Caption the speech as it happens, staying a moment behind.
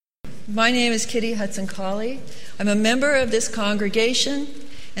My name is Kitty Hudson-Cawley. I'm a member of this congregation,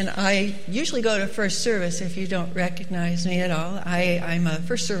 and I usually go to first service if you don't recognize me at all. I'm a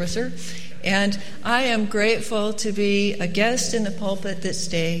first servicer, and I am grateful to be a guest in the pulpit this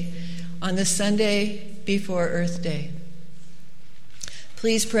day on the Sunday before Earth Day.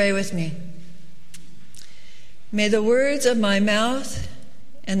 Please pray with me. May the words of my mouth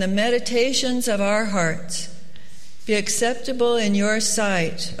and the meditations of our hearts be acceptable in your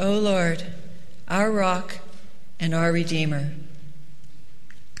sight, O Lord, our rock and our Redeemer.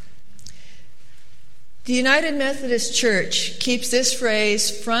 The United Methodist Church keeps this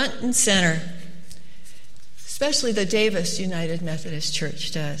phrase front and center, especially the Davis United Methodist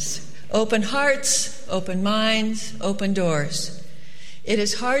Church does. Open hearts, open minds, open doors. It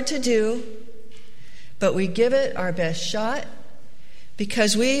is hard to do, but we give it our best shot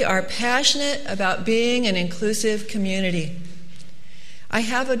because we are passionate about being an inclusive community. I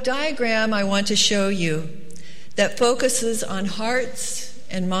have a diagram I want to show you that focuses on hearts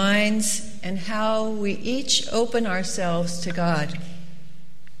and minds and how we each open ourselves to God.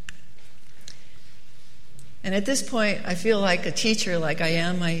 And at this point, I feel like a teacher like I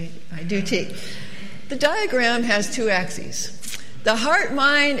am. I do teach. The diagram has two axes. The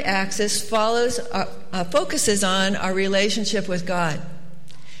heart-mind axis focuses on our relationship with God,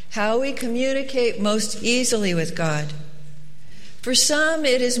 how we communicate most easily with God. For some,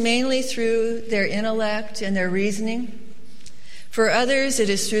 it is mainly through their intellect and their reasoning. For others, it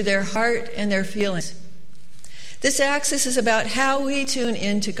is through their heart and their feelings. This axis is about how we tune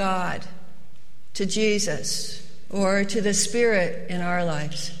into God, to Jesus, or to the Spirit in our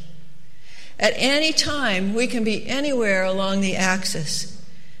lives. At any time, we can be anywhere along the axis,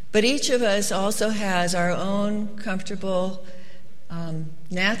 but each of us also has our own comfortable,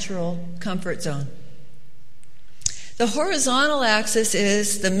 natural comfort zone. The horizontal axis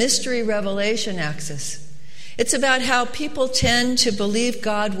is the mystery revelation axis. It's about how people tend to believe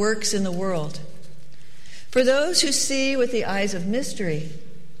God works in the world. For those who see with the eyes of mystery,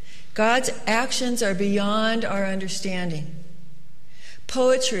 God's actions are beyond our understanding.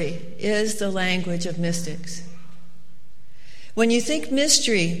 Poetry is the language of mystics. When you think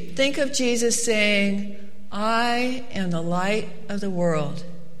mystery, think of Jesus saying, "I am the light of the world."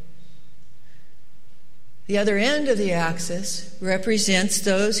 The other end of the axis represents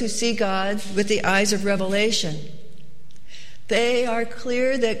those who see God with the eyes of revelation. They are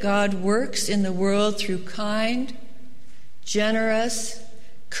clear that God works in the world through kind, generous,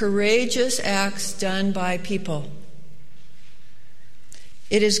 courageous acts done by people.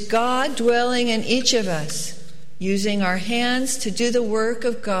 It is God dwelling in each of us, using our hands to do the work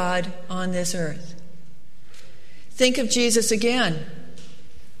of God on this earth. Think of Jesus again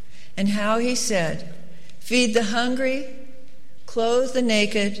and how he said, "Feed the hungry, clothe the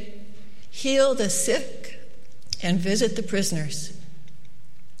naked, heal the sick, and visit the prisoners."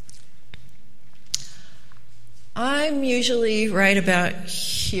 I'm usually right about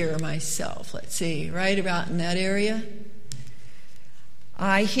here myself. Let's see, right about in that area.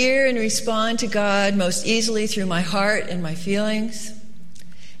 I hear and respond to God most easily through my heart and my feelings.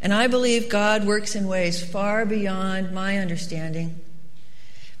 And I believe God works in ways far beyond my understanding.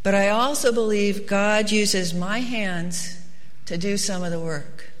 But I also believe God uses my hands to do some of the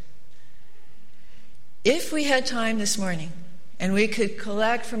work. If we had time this morning and we could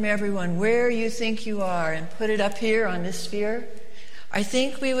collect from everyone where you think you are and put it up here on this sphere, I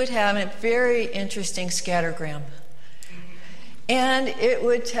think we would have a very interesting scattergram. And it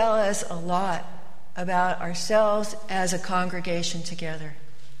would tell us a lot about ourselves as a congregation together.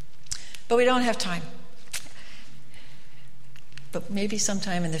 But we don't have time. But maybe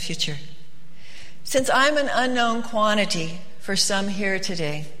sometime in the future. Since I'm an unknown quantity for some here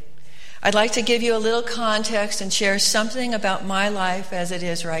today, I'd like to give you a little context and share something about my life as it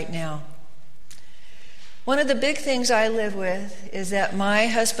is right now. One of the big things I live with is that my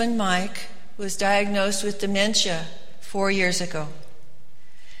husband, Mike, was diagnosed with dementia 4 years ago.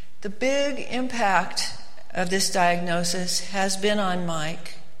 The big impact of this diagnosis has been on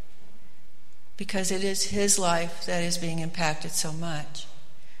Mike because it is his life that is being impacted so much.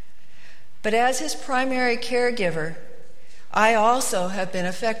 But as his primary caregiver, I also have been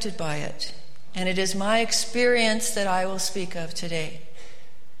affected by it, and it is my experience that I will speak of today.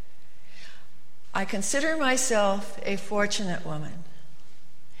 I consider myself a fortunate woman.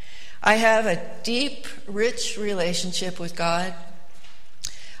 I have a deep, rich relationship with God.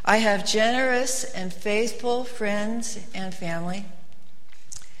 I have generous and faithful friends and family.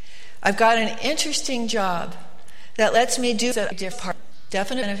 I've got an interesting job that lets me do the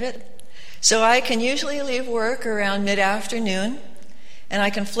definite benefit. So I can usually leave work around mid-afternoon and I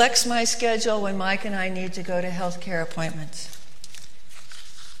can flex my schedule when Mike and I need to go to healthcare appointments.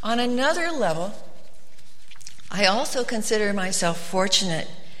 On another level, I also consider myself fortunate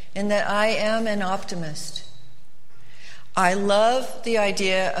in that I am an optimist. I love the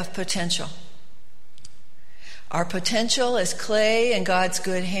idea of potential. Our potential as clay in God's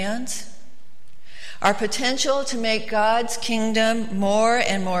good hands. Our potential to make God's kingdom more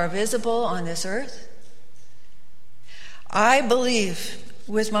and more visible on this earth. I believe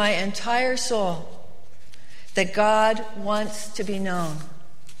with my entire soul that God wants to be known.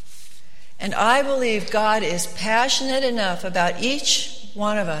 And I believe God is passionate enough about each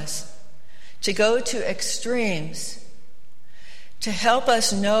one of us to go to extremes to help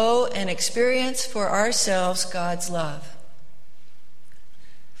us know and experience for ourselves God's love.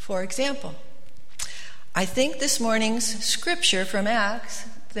 For example, I think this morning's scripture from Acts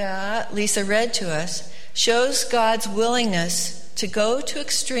that Lisa read to us shows God's willingness to go to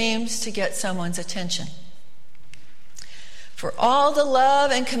extremes to get someone's attention. For all the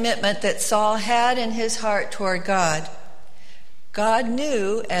love and commitment that Saul had in his heart toward God, God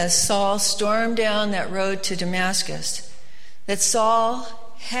knew as Saul stormed down that road to Damascus that Saul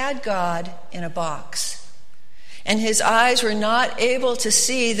had God in a box, and his eyes were not able to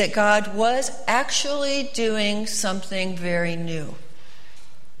see that God was actually doing something very new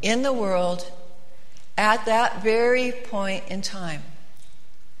in the world at that very point in time.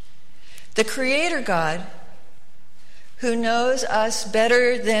 The Creator God, who knows us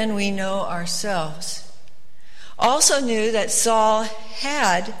better than we know ourselves, also knew that Saul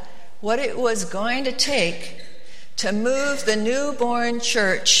had what it was going to take to move the newborn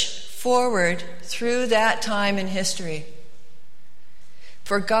church forward through that time in history.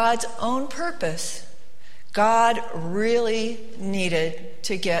 For God's own purpose, God really needed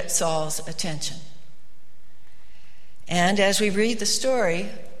to get Saul's attention. And as we read the story,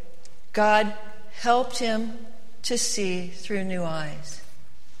 God helped him to see through new eyes.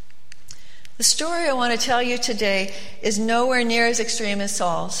 The story I want to tell you today is nowhere near as extreme as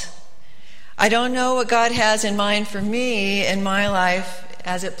Saul's. I don't know what God has in mind for me in my life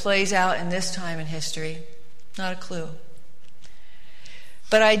as it plays out in this time in history. Not a clue.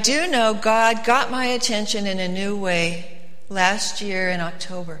 But I do know God got my attention in a new way last year in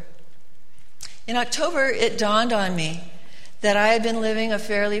October. In October, it dawned on me that I had been living a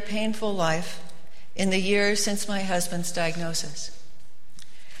fairly painful life in the years since my husband's diagnosis.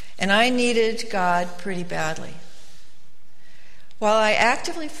 And I needed God pretty badly. While I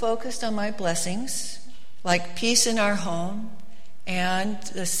actively focused on my blessings, like peace in our home and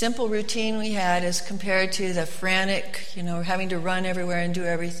the simple routine we had as compared to the frantic, having to run everywhere and do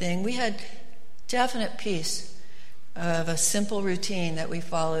everything, we had definite peace of a simple routine that we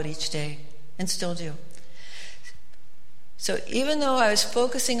followed each day and still do. So even though I was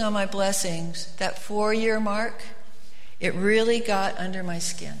focusing on my blessings, that 4-year mark, it really got under my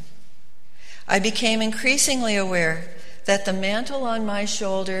skin. I became increasingly aware that the mantle on my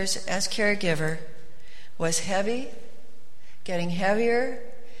shoulders as caregiver was heavy, getting heavier,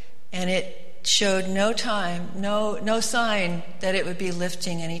 and it showed no sign that it would be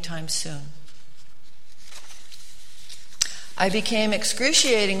lifting anytime soon. I became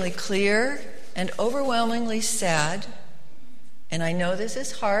excruciatingly clear and overwhelmingly sad, and I know this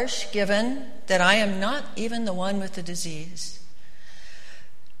is harsh given that I am not even the one with the disease.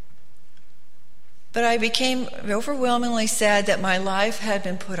 But I became overwhelmingly sad that my life had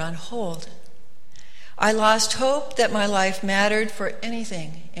been put on hold. I lost hope that my life mattered for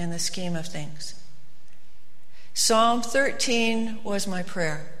anything in the scheme of things. Psalm 13 was my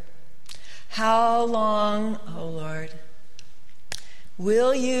prayer. How long, O Lord,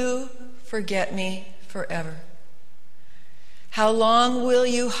 will you forget me forever? How long will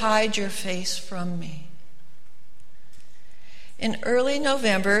you hide your face from me? In early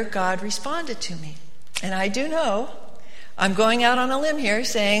November, God responded to me. And I do know, I'm going out on a limb here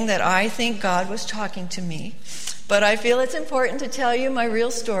saying that I think God was talking to me, but I feel it's important to tell you my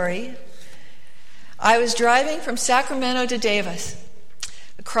real story. I was driving from Sacramento to Davis,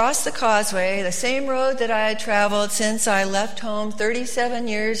 across the causeway, the same road that I had traveled since I left home 37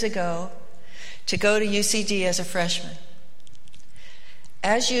 years ago to go to UCD as a freshman.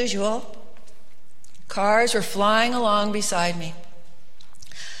 As usual, cars were flying along beside me.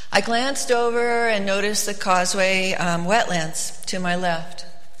 I glanced over and noticed the causeway wetlands to my left.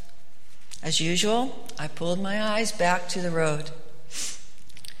 As usual, I pulled my eyes back to the road.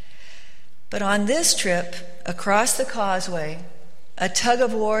 But on this trip across the causeway, a tug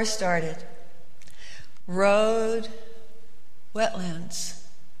of war started. Road, wetlands,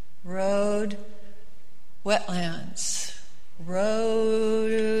 road, wetlands,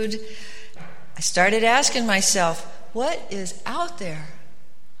 road. I started asking myself, what is out there?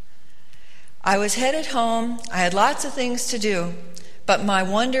 I was headed home. I had lots of things to do, but my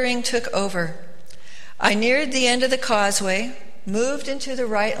wondering took over. I neared the end of the causeway, moved into the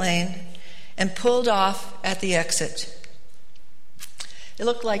right lane, and pulled off at the exit. It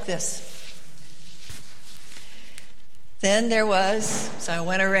looked like this. Then so I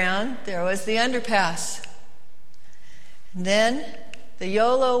went around, there was the underpass. And then the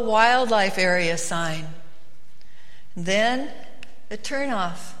YOLO Wildlife Area sign. And then the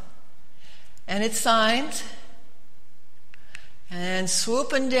turnoff. And its signs. And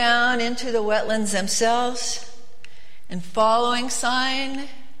swooping down into the wetlands themselves. And following sign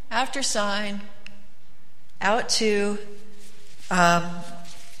after sign out to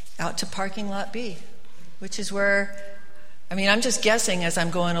parking lot B, which is where, I'm just guessing as I'm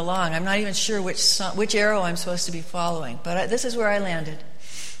going along. I'm not even sure which arrow I'm supposed to be following, but this is where I landed.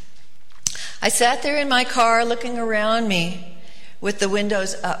 I sat there in my car looking around me with the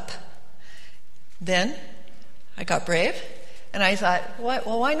windows up. Then I got brave and I thought,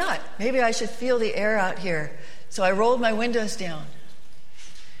 why not? Maybe I should feel the air out here. So I rolled my windows down.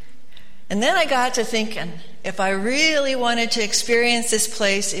 And then I got to thinking, if I really wanted to experience this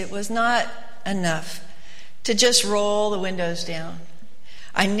place, it was not enough to just roll the windows down.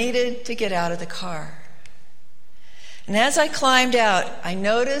 I needed to get out of the car. And as I climbed out, I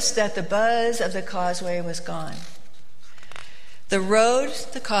noticed that the buzz of the causeway was gone. The road,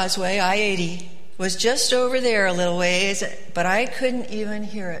 the causeway, I-80, was just over there a little ways, but I couldn't even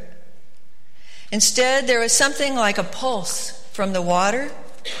hear it. Instead, there was something like a pulse from the water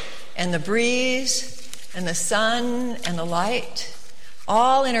and the breeze and the sun and the light,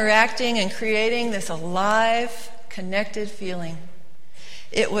 all interacting and creating this alive, connected feeling.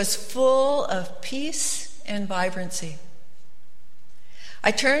 It was full of peace and vibrancy.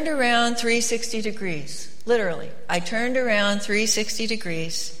 I turned around 360 degrees, literally. I turned around 360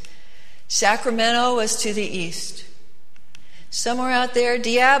 degrees. Sacramento was to the east. Somewhere out there,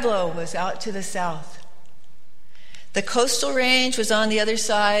 Diablo was out to the south. The coastal range was on the other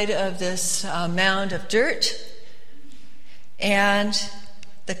side of this mound of dirt, and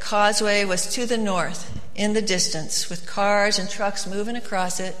the causeway was to the north in the distance with cars and trucks moving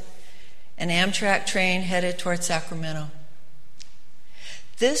across it, an Amtrak train headed toward Sacramento.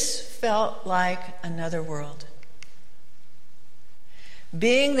 This felt like another world.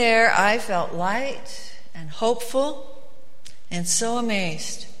 Being there, I felt light and hopeful and so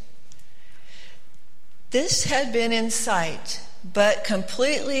amazed. This had been in sight, but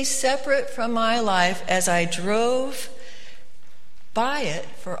completely separate from my life as I drove by it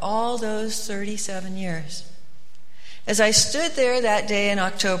for all those 37 years. As I stood there that day in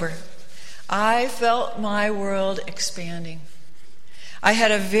October, I felt my world expanding. I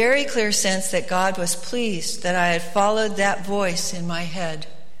had a very clear sense that God was pleased that I had followed that voice in my head,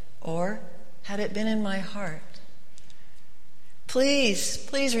 or had it been in my heart?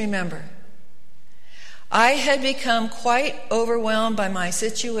 Please remember, I had become quite overwhelmed by my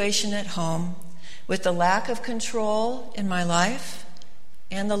situation at home with the lack of control in my life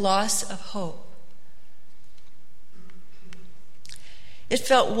and the loss of hope. It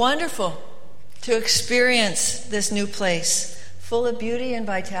felt wonderful to experience this new place, full of beauty and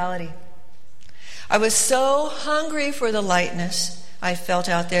vitality. I was so hungry for the lightness I felt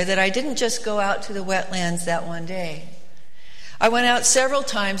out there that I didn't just go out to the wetlands that one day. I went out several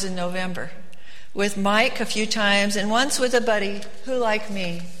times in November, with Mike a few times, and once with a buddy who, like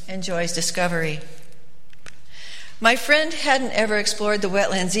me, enjoys discovery. My friend hadn't ever explored the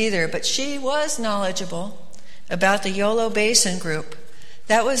wetlands either, but she was knowledgeable about the YOLO Basin Group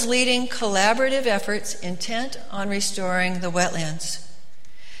that was leading collaborative efforts intent on restoring the wetlands.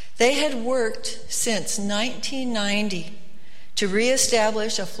 They had worked since 1990 to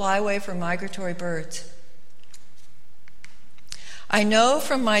reestablish a flyway for migratory birds. I know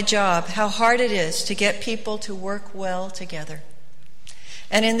from my job how hard it is to get people to work well together.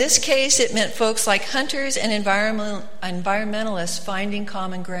 And in this case, it meant folks like hunters and environmentalists finding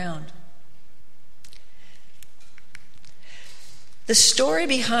common ground. The story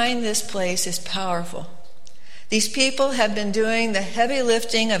behind this place is powerful. These people have been doing the heavy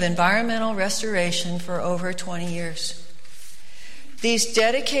lifting of environmental restoration for over 20 years. These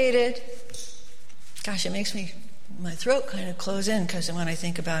dedicated, it makes my throat kind of close in because when I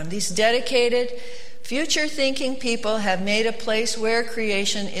think about them. These dedicated, future-thinking people have made a place where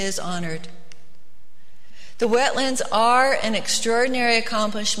creation is honored. The wetlands are an extraordinary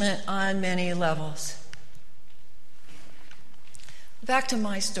accomplishment on many levels. Back to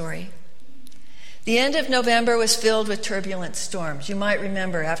my story. The end of November was filled with turbulent storms. You might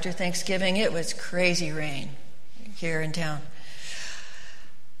remember after Thanksgiving, it was crazy rain here in town.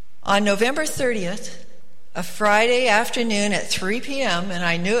 On November 30th, a Friday afternoon at 3 p.m., and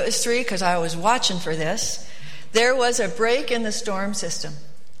I knew it was 3 because I was watching for this, there was a break in the storm system.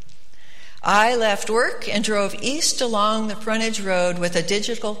 I left work and drove east along the frontage road with a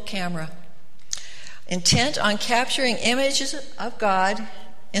digital camera, intent on capturing images of God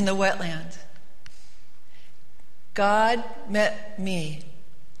in the wetlands. God met me,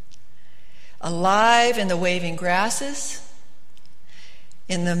 alive in the waving grasses,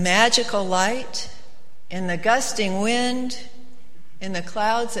 in the magical light, in the gusting wind, in the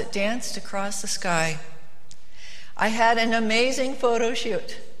clouds that danced across the sky. I had an amazing photo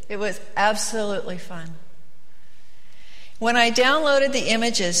shoot. It was absolutely fun. When I downloaded the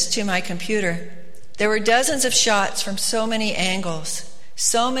images to my computer, there were dozens of shots from so many angles,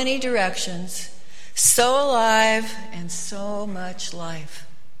 so many directions, so alive and so much life.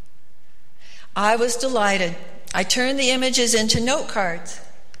 I was delighted. I turned the images into note cards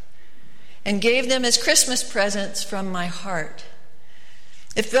and gave them as Christmas presents from my heart.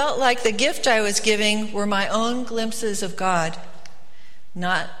 It felt like the gift I was giving were my own glimpses of God.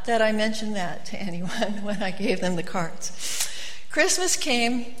 Not that I mentioned that to anyone when I gave them the cards. Christmas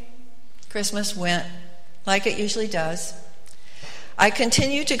came, Christmas went, like it usually does. I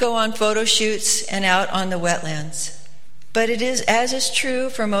continue to go on photo shoots and out on the wetlands. But it is, as is true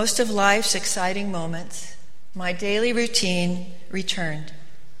for most of life's exciting moments, my daily routine returned.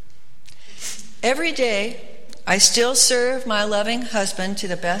 Every day, I still serve my loving husband to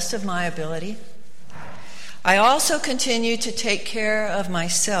the best of my ability. I also continue to take care of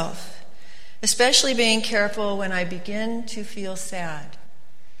myself, especially being careful when I begin to feel sad.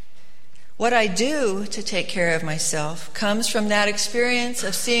 What I do to take care of myself comes from that experience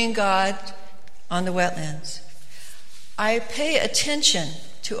of seeing God on the wetlands. I pay attention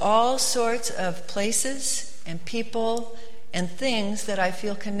to all sorts of places and people and things that I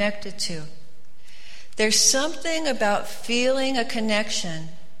feel connected to. There's something about feeling a connection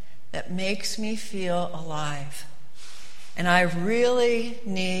that makes me feel alive. And I really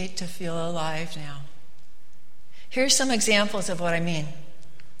need to feel alive now. Here's some examples of what I mean.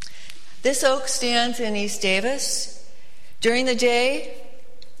 This oak stands in East Davis. During the day,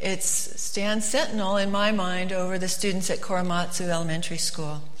 it stands sentinel in my mind over the students at Korematsu Elementary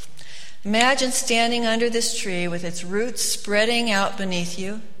School. Imagine standing under this tree with its roots spreading out beneath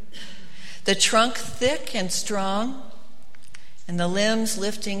you, the trunk thick and strong, and the limbs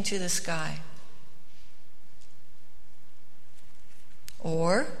lifting to the sky.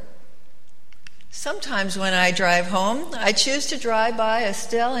 Or, sometimes when I drive home, I choose to drive by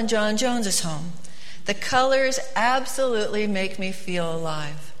Estelle and John Jones's home. The colors absolutely make me feel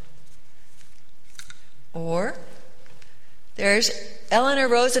alive. Or, there's Eleanor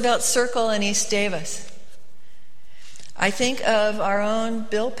Roosevelt Circle in East Davis. I think of our own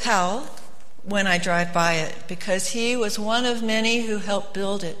Bill Powell when I drive by it, because he was one of many who helped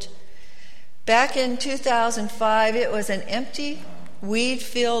build it. Back in 2005, it was an empty,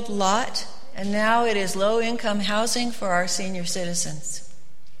 weed-filled lot, and now it is low-income housing for our senior citizens.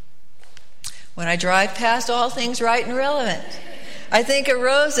 When I drive past All Things Right and Relevant, I think of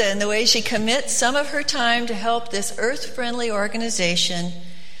Rosa and the way she commits some of her time to help this earth-friendly organization,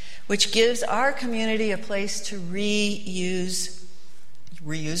 which gives our community a place to reuse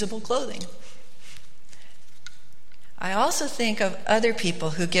reusable clothing. I also think of other people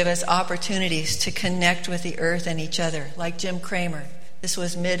who give us opportunities to connect with the earth and each other, like Jim Kramer. This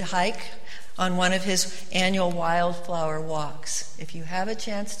was mid-hike on one of his annual wildflower walks. If you have a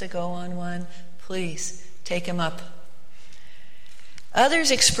chance to go on one, please take him up.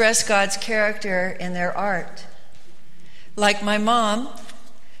 Others express God's character in their art, like my mom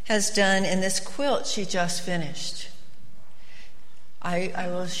has done in this quilt she just finished. I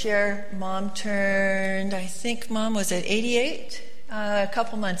will share, Mom turned, I think Mom was at 88 a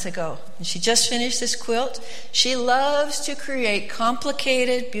couple months ago. And she just finished this quilt. She loves to create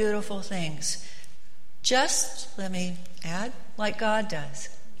complicated, beautiful things. Just, let me add, like God does.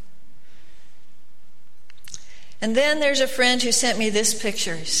 And then there's a friend who sent me this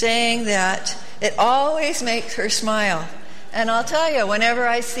picture saying that it always makes her smile. And I'll tell you, whenever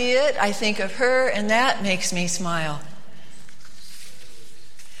I see it, I think of her, and that makes me smile.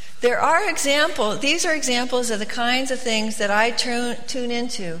 These are examples of the kinds of things that I tune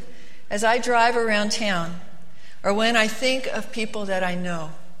into as I drive around town or when I think of people that I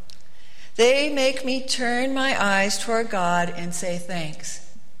know. They make me turn my eyes toward God and say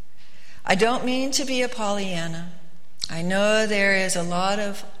thanks. I don't mean to be a Pollyanna. I know there is a lot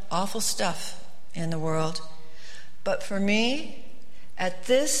of awful stuff in the world. But for me, at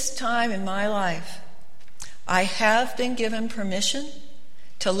this time in my life, I have been given permission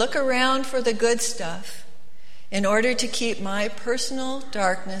to look around for the good stuff in order to keep my personal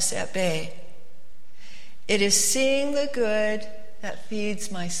darkness at bay. It is seeing the good that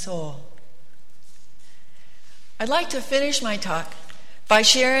feeds my soul. I'd like to finish my talk by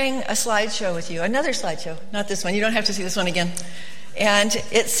sharing a slideshow with you. Another slideshow, not this one. You don't have to see this one again. And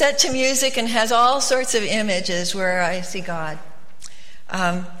it's set to music and has all sorts of images where I see God.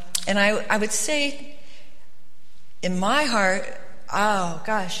 And I would say, in my heart, oh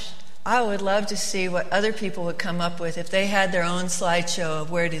gosh, I would love to see what other people would come up with if they had their own slideshow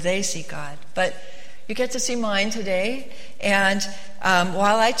of where do they see God. But you get to see mine today. And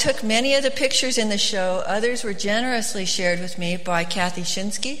while I took many of the pictures in the show, others were generously shared with me by Kathy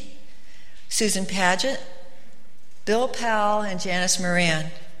Shinsky, Susan Paget, Bill Powell, and Janice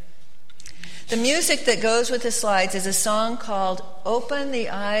Moran. The music that goes with the slides is a song called Open the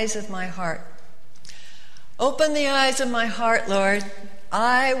Eyes of My Heart. Open the eyes of my heart, Lord.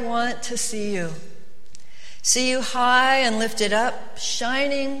 I want to see you. See you high and lifted up,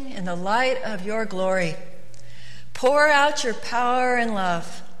 shining in the light of your glory. Pour out your power and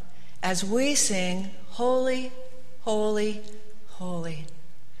love as we sing, Holy, Holy, Holy.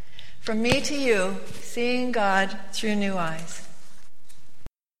 From me to you, seeing God through new eyes.